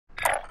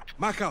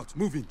Mark out.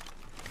 Moving.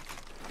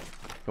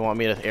 You want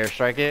me to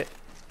airstrike it?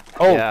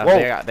 Oh, yeah,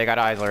 whoa. they got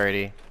eyes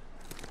already.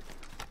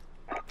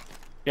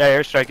 Yeah,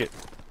 airstrike it.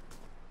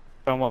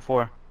 On what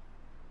for?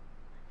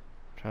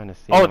 Trying to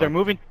see. Oh, they're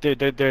moving. They're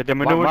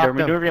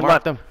maneuvering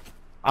left. Them.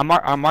 I'm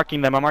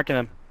marking them. I'm marking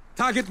them.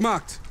 Target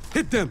marked.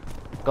 Hit them.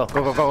 Go.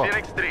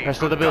 Press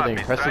to the building.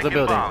 Press to the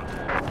building.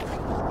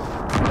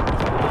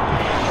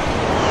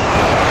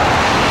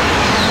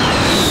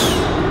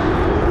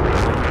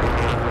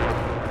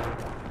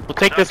 We'll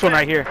take this one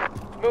right here.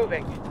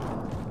 Moving.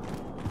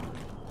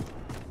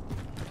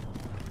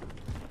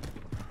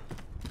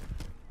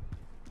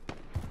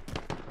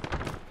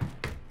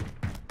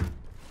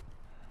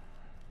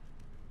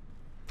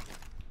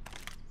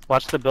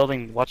 Watch the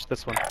building. Watch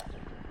this one.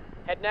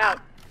 Heading out.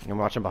 I'm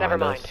watching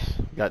behind us.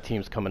 We got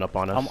teams coming up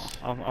on us.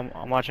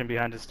 I'm watching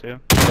behind us too.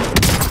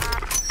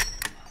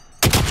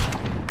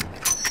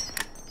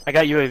 I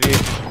got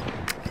UAV.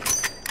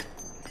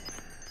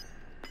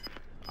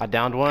 I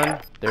downed one.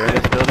 They're in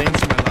this building.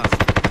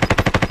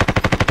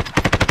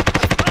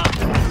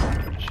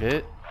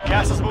 Shit.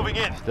 Gas is moving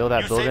in. Still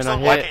that New building safe I zone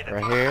hit. located.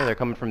 Right here. They're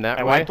coming from that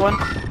I way. wiped one.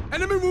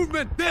 Enemy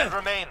movement. There. 10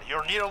 remain.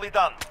 You're nearly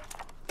done.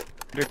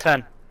 You're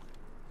 10.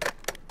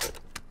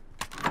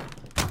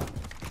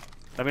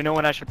 Let me know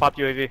when I should pop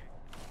UAV.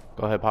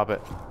 Go ahead, pop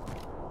it.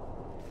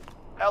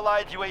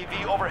 Allied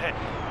UAV overhead.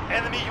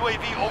 Enemy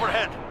UAV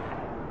overhead.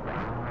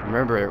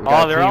 Remember, we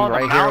got a they're team all in the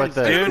right here with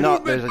the. mountains, dude. No,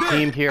 there's a Movement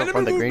team there. here Enemy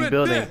from the green movement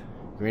building. there.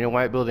 Green and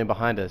white building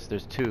behind us.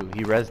 There's two.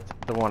 He rezzed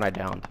the one I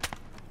downed.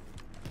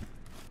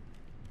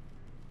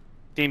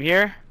 Team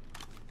here.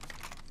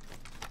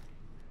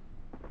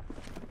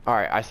 All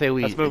right, I say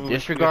we Let's move.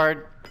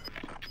 disregard.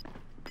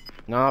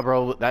 Nah,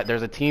 bro,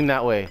 there's a team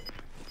that way.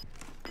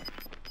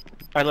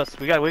 All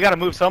right, we gotta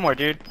move somewhere,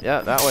 dude.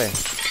 Yeah, that way.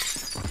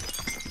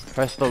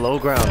 Press the low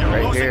ground You're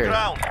right losing here.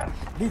 ground.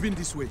 Moving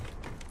this way.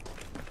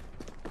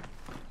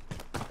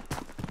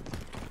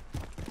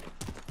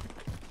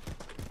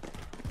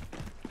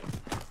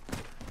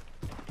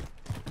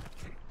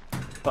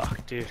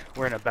 Fuck, dude,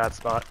 we're in a bad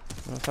spot.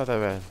 No, it's not that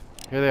bad.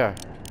 Here they are.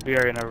 We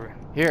are in a.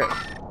 Here.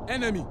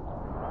 Enemy.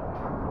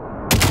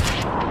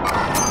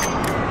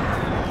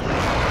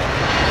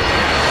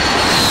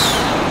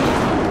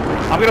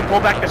 I'm gonna pull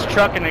back this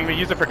truck and then we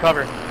use it for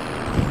cover.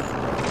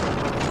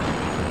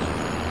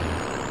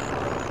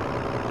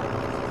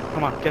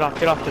 Come on, get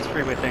off this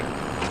freeway thing.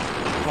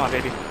 Come on,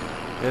 baby.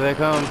 Here they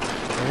come.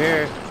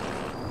 They're here.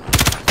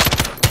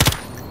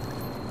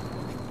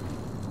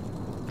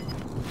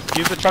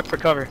 Use the truck for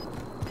cover.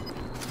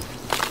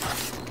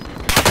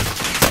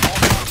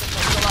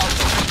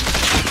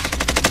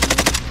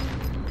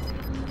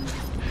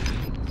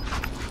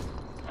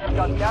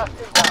 Got gas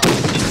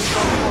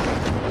inbound.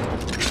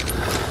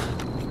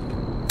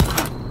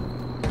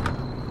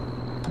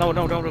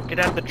 No, get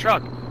out of the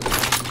truck.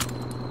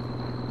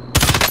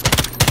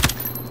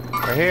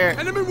 Right here.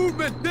 Enemy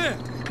movement. There.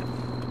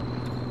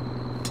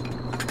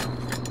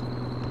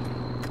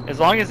 As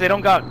long as they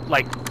don't got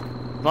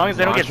as long as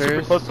they don't get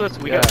super Launchers? close to us,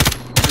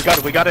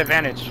 we got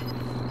advantage.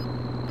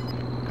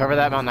 Cover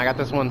that mountain. I got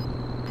this one.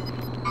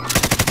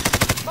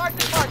 Mark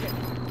the target.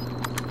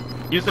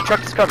 Use the truck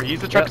as cover. Use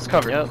the truck as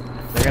cover. Yep.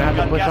 They're gonna have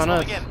to Got push gas on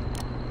us. moving in.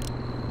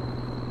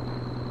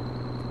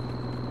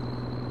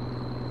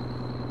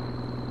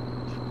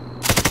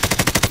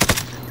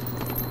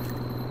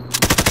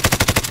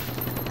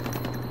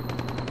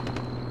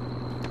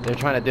 They're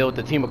trying to deal with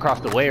the team across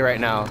the way right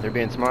now. They're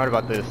being smart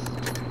about this.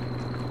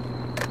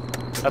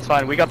 That's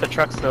fine. We got the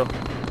truck still.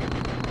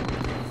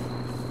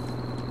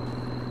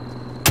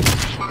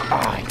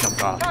 Ah, he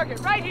jumped off. Target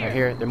right here. Right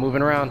here. They're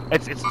moving around.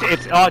 It's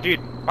oh dude.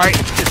 Alright,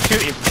 it's two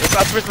it's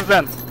us versus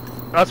them.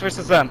 Us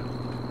versus them.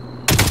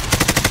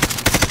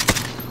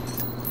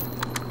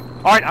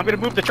 Alright, I'm gonna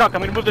move the truck.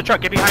 Get behind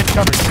the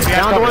cover. Get behind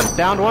Downed cover. one.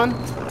 Downed one.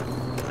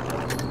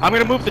 I'm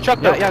gonna move the truck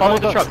though. Yeah, Follow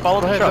go, the truck.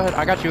 Follow go the ahead, truck. Go ahead.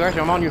 I got you.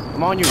 I'm on you.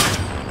 I'm on you.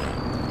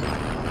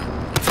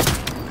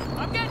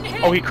 I'm getting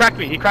hit. Oh, he cracked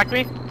me.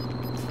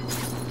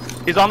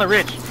 He's on the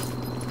ridge.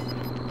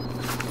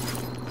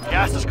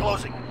 Gas is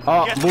closing.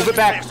 Oh, Get to move the it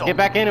back. safe zone. Get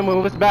back in and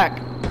move us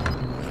back.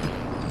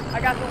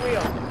 I got the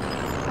wheel.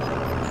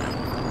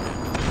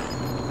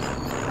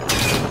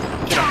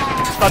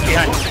 Stuck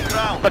behind. Losing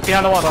ground. Stuck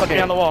behind the wall. Stuck Okay.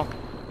 behind the wall.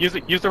 Use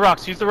it. Use the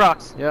rocks. Use the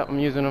rocks. Yep, I'm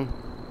using them.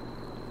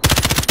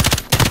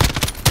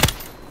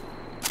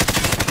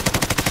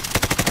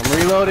 I'm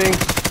reloading.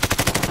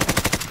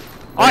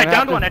 Oh, I Gonna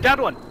downed have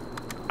one. to-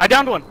 I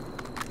downed one.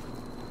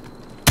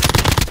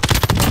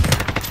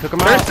 Took him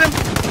Burst out. him.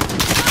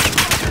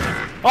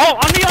 Oh,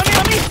 on me.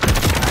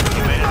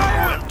 You made it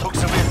through and took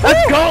some hits.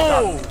 Let's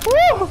go.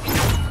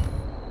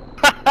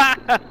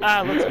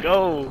 Let's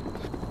go.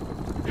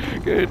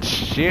 Good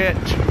shit.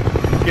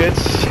 Good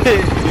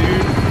shit,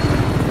 dude.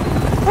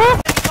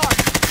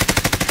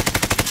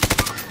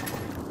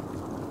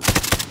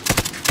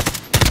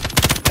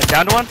 I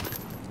downed one.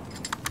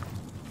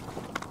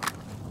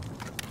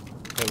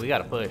 Hey, we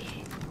gotta push. He's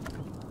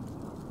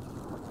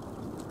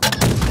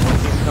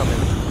coming.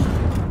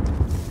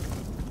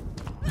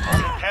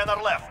 10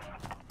 are left.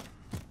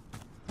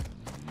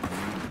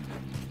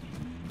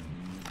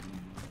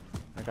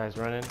 That guy's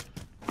running.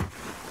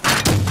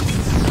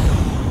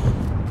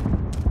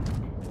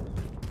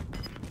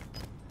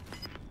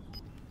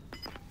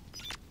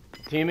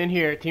 Team in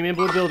here. Team in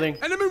blue building.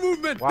 Enemy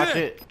movement Watch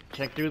there. it.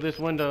 Check through this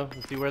window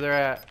and see where they're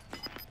at.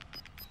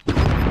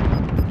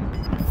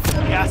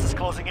 Gas is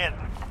closing in.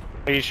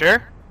 Are you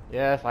sure?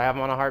 Yes, I have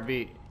them on a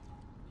heartbeat.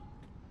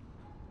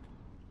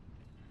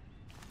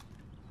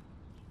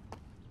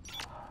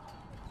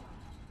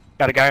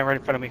 Got a guy right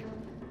in front of me.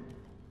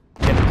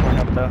 Getting torn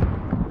up though.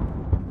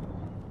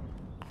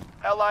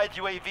 Allied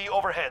UAV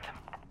overhead.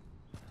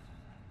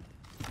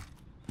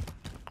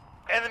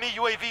 Enemy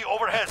UAV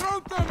overhead. Throw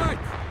thermite.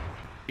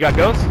 You got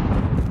ghosts?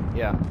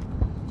 Yeah.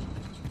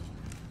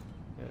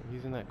 Yeah,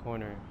 he's in that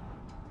corner.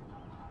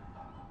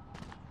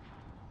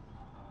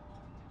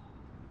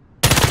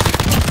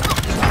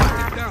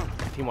 Get down.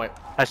 Team wipe.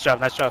 Nice job,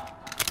 nice job.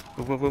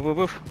 Move, move, move, move,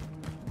 move.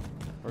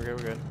 We're good,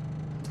 we're good.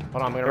 Hold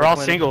on, I'm gonna They're all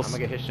replenish. singles. I'm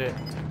gonna get his shit.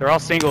 They're all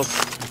singles.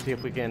 Let's see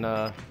if we can,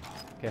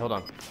 okay, hold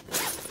on.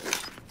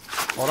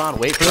 Hold on,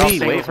 wait for They're all me,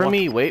 singles, wait for one.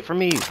 me, wait for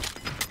me.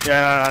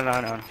 Yeah,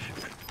 no.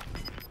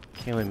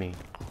 Killing me.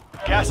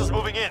 Gas is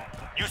moving in.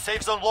 New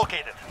safe zone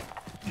located.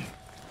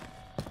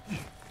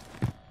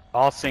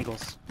 All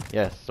singles.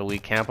 Yes, so we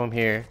camp them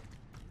here.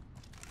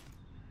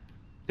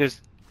 There's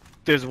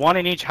one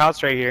in each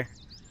house right here.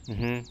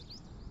 Mm-hmm.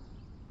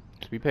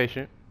 Just be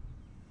patient.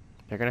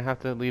 They're gonna have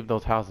to leave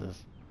those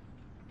houses.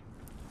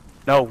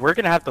 No, we're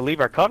gonna have to leave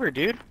our cover,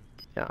 dude.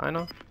 Yeah, I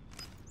know.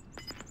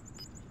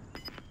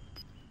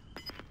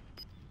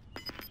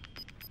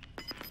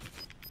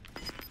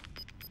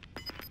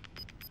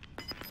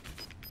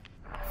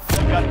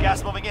 We've got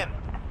gas moving in.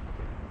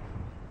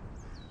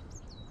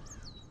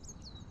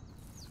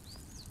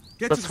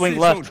 Get Let's to the swing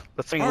safe left. zone.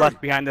 Let's swing Hurry.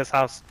 left behind this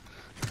house.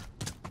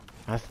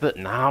 That's the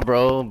nah,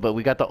 bro. But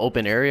we got the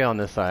open area on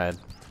this side.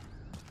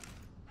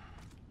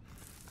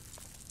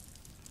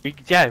 We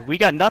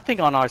got nothing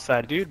on our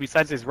side, dude,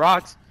 besides these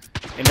rocks.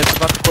 And it's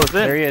about to close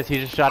There in. he is. He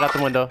just shot out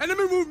the window.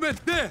 Enemy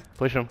movement there.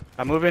 Push him.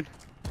 I'm moving.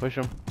 Push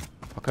him.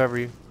 I'll cover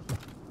you.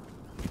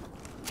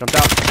 Jumped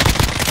out.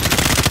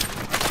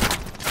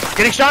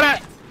 Getting shot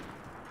at!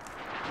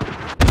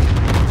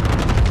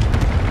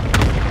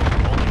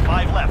 Only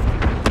 5 left.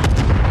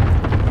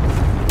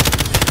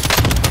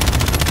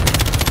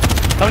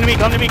 Come to me,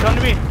 come to me, come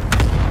to me.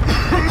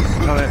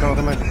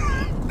 Come in.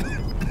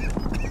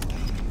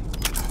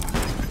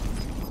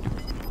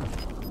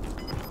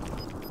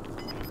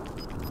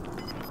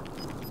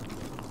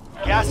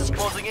 Gas is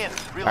closing in.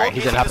 Alright,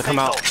 he's gonna have to come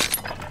out.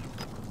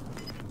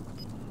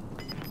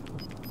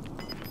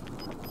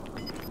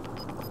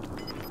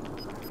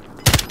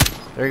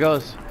 There he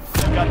goes.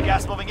 We've got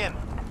gas moving in.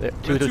 There,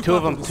 two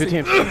of them. Two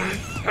teams.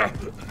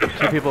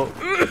 Two people.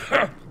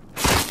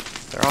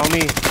 They're on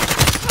me.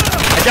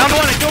 I downed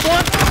one, I killed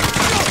one!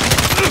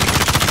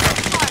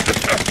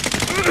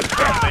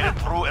 Made it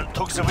through and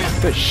took the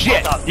win. Good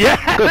shit. Well done.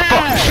 Yeah! Good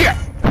fucking shit.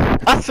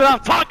 That's what I'm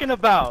talking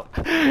about!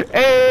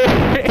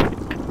 Hey.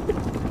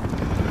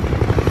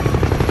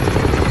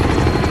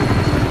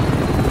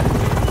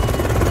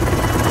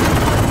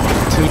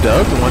 Two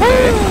dubs in one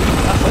day.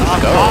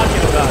 Let's go.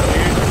 Talking about,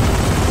 dude.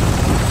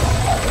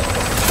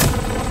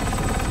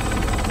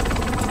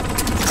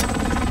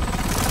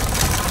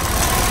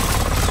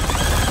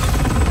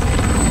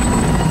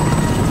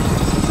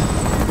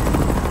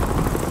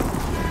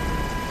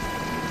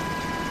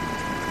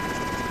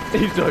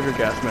 You still have your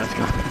gas mask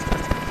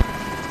on.